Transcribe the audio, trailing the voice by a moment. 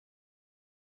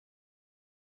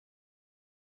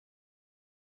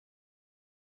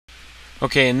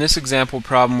Okay, in this example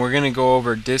problem we're going to go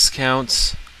over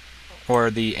discounts or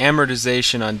the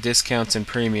amortization on discounts and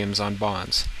premiums on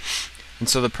bonds. And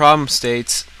so the problem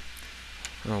states,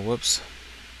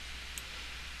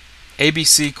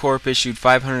 ABC Corp issued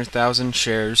 500,000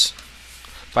 shares,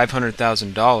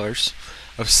 $500,000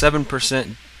 of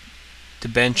 7%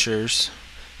 debentures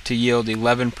to yield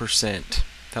 11%.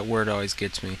 That word always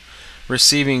gets me.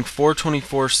 Receiving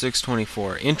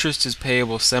 424,624. Interest is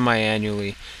payable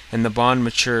semi-annually, and the bond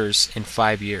matures in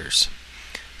 5 years.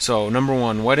 So, number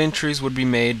one, what entries would be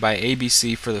made by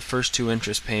ABC for the first two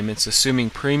interest payments, assuming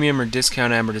premium or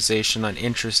discount amortization on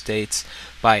interest dates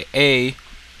by A,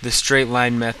 the straight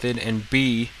line method, and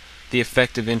B, the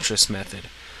effective interest method?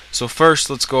 So first,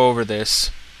 let's go over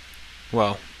this.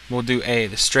 Well, we'll do A,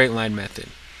 the straight line method.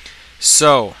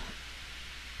 So,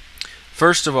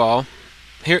 first of all,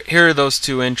 here are those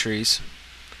two entries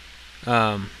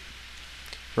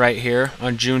right here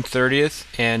on June 30th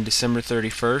and December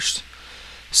 31st.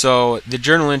 So the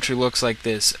journal entry looks like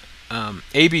this.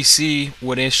 ABC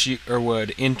would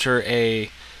enter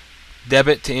a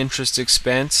debit to interest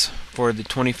expense for the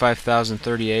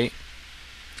 25,038.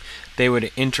 They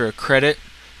would enter a credit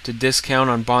to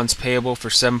discount on bonds payable for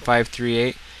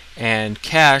 7,538, and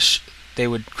cash they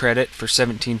would credit for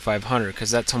 17,500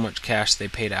 because that's how much cash they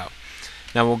paid out.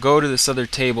 Now we'll go to this other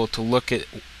table to look at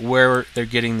where they're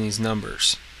getting these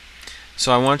numbers.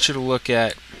 So I want you to look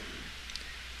at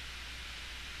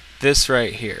this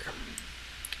right here.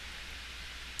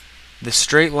 The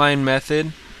straight line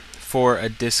method for a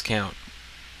discount.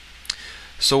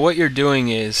 So what you're doing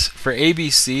is, for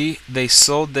ABC, they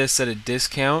sold this at a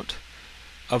discount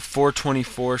of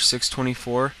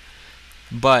 424,624,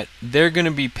 but they're going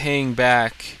to be paying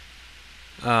back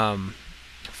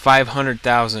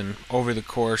 500,000 over the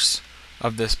course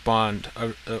of this bond,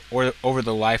 or over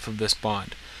the life of this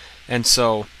bond. And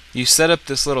so you set up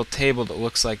this little table that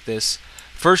looks like this.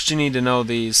 First, you need to know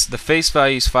these. The face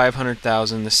value is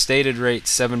 500,000, the stated rate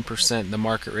 7%, the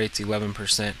market rate's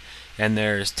 11%, and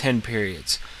there's 10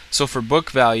 periods. So for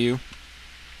book value,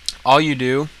 all you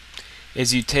do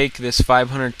is you take this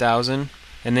 500,000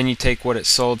 and then you take what it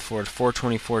sold for,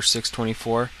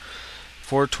 424,624.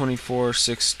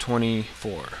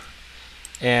 424,624,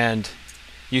 and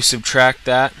you subtract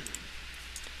that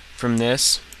from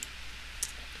this,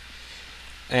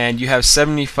 and you have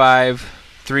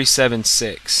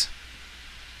 75,376,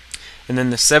 and then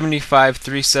the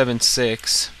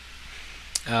 75,376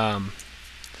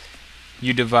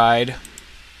 you divide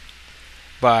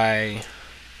by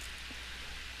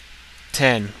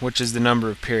 10, which is the number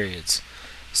of periods.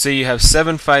 So you have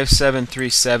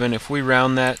 75737. If we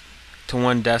round that to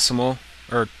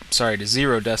to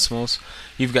 0 decimals,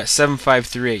 you've got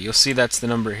 7538. You'll see that's the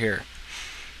number here.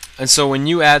 And so when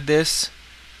you add this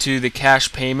to the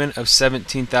cash payment of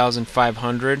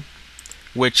 17,500,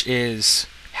 which is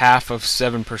half of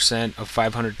 7% of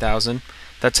 500,000,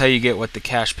 that's how you get what the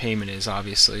cash payment is,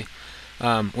 obviously.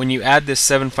 When you add this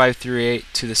 7538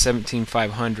 to the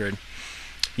 17,500,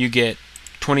 you get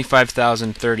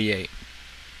 25,038.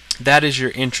 That is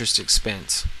your interest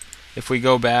expense. If we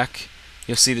go back,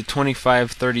 you'll see the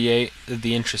 2538 of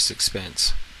the interest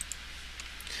expense.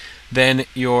 Then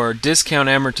your discount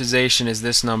amortization is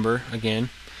this number again,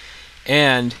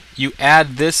 and you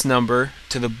add this number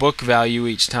to the book value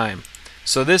each time.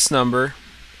 So this number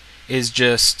is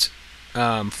just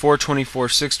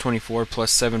 424,624 plus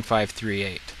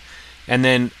 7538. And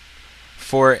then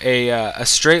for a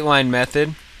straight line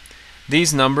method,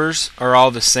 these numbers are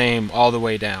all the same all the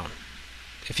way down.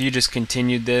 If you just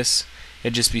continued this,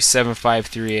 it'd just be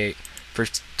 7538 for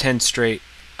 10 straight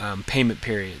payment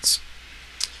periods.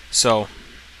 So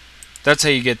that's how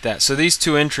you get that. So these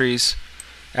two entries,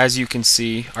 as you can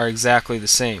see, are exactly the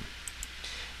same.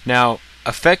 Now,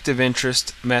 effective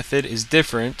interest method is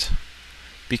different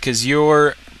because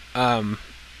your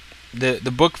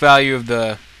the book value of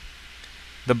the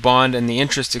bond and the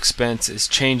interest expense is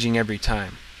changing every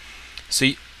time. So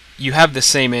you have the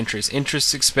same entries.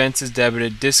 Interest expense is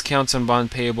debited, discounts on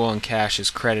bond payable, and cash is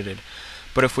credited.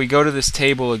 But if we go to this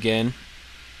table again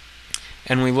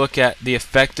and we look at the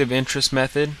effective interest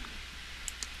method,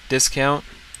 discount,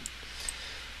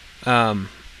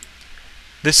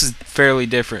 this is fairly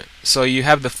different. So you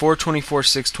have the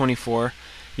 424,624.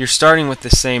 You're starting with the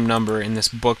same number in this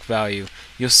book value.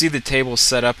 You'll see the table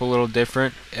set up a little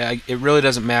different. It really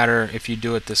doesn't matter if you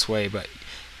do it this way, but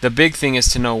the big thing is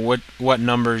to know what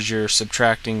numbers you're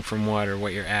subtracting from what, or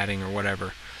what you're adding, or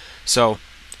whatever. So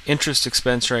interest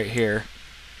expense right here.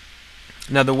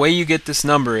 Now the way you get this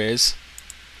number is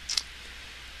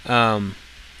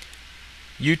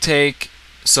you take,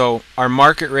 so our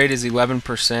market rate is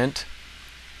 11%,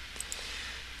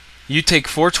 you take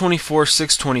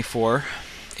 424,624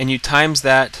 and you times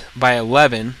that by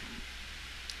 11.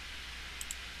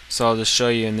 So I'll just show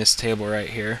you in this table right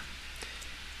here.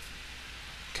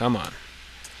 Come on.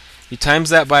 You times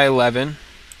that by 11.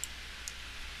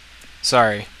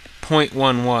 Sorry,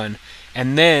 0.11,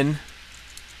 and then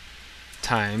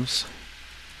times,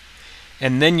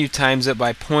 and then you times it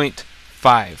by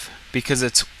 0.5 because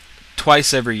it's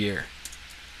twice every year.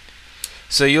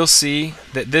 So you'll see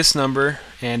that this number,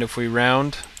 and if we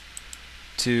round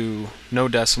to no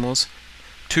decimals,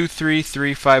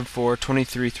 23354,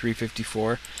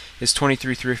 23,354 is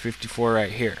 23,354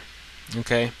 right here.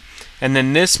 Okay, and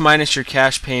then this minus your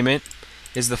cash payment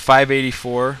is the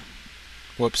 5854.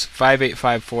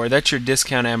 That's your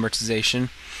discount amortization,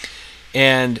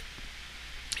 and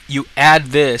you add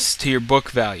this to your book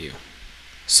value.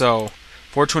 So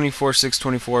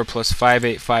 424,624 plus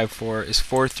 5854 is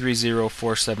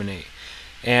 430,478,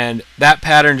 and that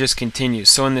pattern just continues.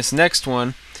 So in this next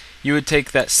one, you would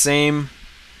take that same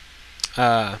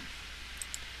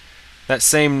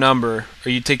number, or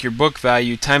you take your book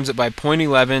value, times it by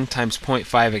 0.11 times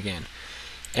 0.5 again,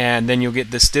 and then you'll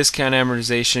get this discount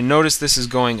amortization. Notice this is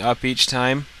going up each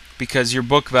time because your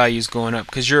book value is going up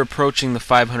because you're approaching the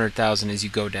 500,000 as you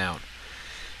go down.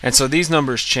 And so these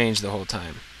numbers change the whole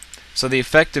time. So the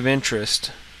effective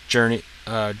interest journal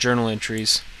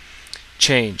entries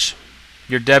change.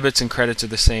 Your debits and credits are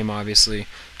the same, obviously.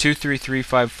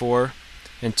 23354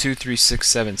 and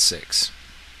 23676.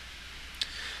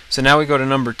 So now we go to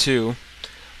number 2.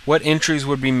 What entries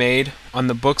would be made on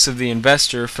the books of the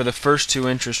investor for the first 2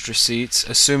 interest receipts,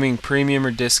 assuming premium or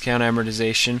discount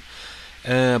amortization,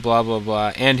 blah blah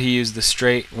blah, and he used the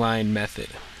straight line method.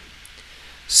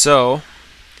 So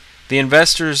the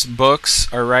investor's books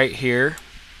are right here.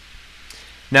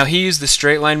 Now he used the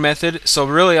straight line method, so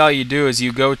really all you do is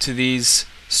you go to these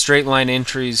straight line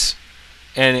entries,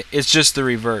 and it's just the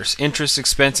reverse. Interest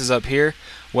expenses up here.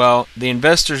 Well, the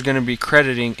investor is going to be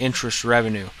crediting interest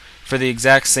revenue for the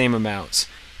exact same amounts.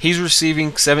 He's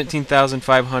receiving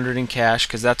 $17,500 in cash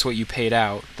because that's what you paid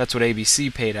out. That's what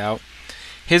ABC paid out.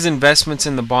 His investments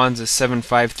in the bonds is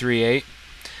 7,538,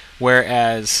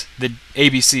 whereas the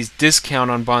ABC's discount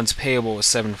on bonds payable was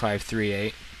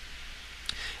 7,538,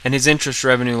 and his interest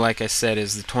revenue, like I said,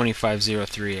 is the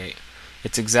 25,038.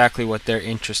 It's exactly what their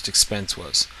interest expense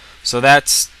was. So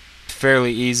that's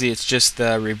fairly easy. It's just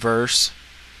the reverse.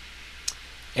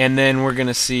 And then we're going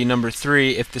to see number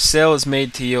 3, if the sale is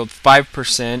made to yield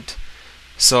 5%,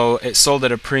 so it sold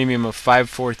at a premium of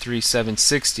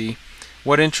 543,760,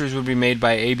 what entries would be made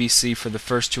by ABC for the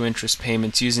first 2 interest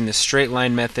payments using the straight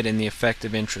line method and the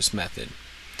effective interest method?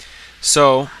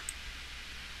 So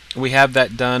we have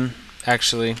that done.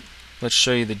 Actually, let's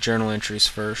show you the journal entries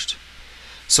first.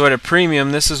 So at a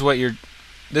premium, this is what your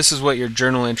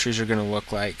journal entries are going to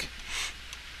look like.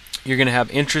 You're going to have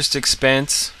interest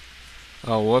expense.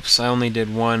 Oh, whoops, I only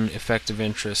did one effective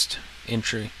interest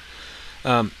entry.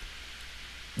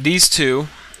 These 2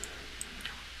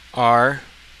 are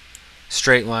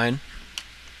straight line.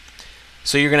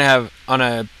 So you're going to have, on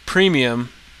a premium,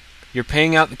 you're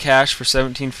paying out the cash for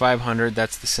 $17,500,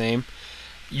 that's the same.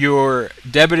 You're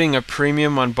debiting a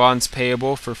premium on bonds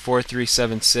payable for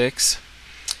 4,376,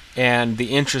 and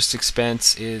the interest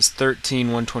expense is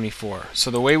 13,124. So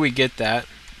the way we get that,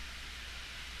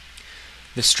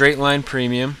 the straight line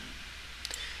premium,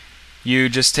 you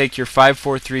just take your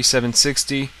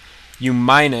 543,760, you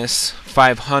minus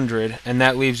 500, and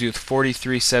that leaves you with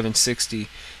 43,760.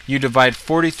 You divide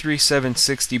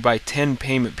 43,760 by 10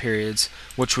 payment periods,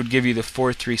 which would give you the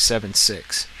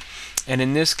 4,376. And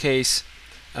in this case,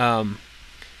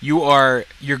 you're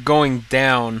going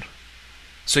down.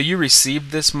 So you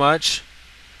received this much,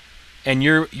 and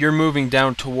you're moving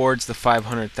down towards the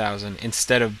 500,000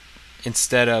 instead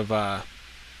of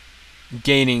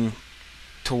gaining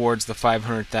towards the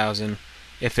 500,000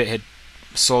 if it had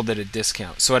sold at a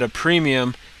discount. So at a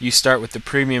premium, you start with the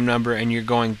premium number and you're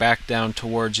going back down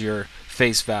towards your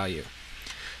face value.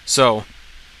 So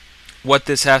what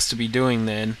this has to be doing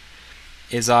then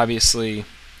is obviously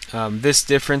this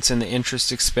difference in the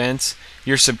interest expense,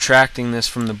 you're subtracting this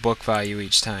from the book value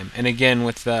each time. And again,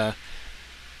 with the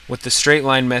straight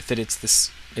line method, it's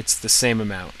the same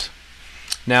amount.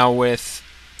 Now with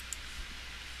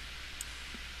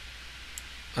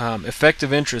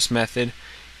effective interest method,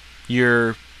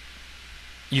 you've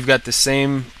got the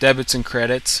same debits and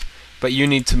credits, but you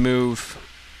need to move,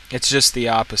 it's just the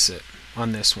opposite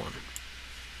on this one.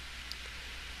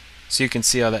 So you can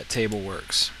see how that table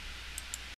works.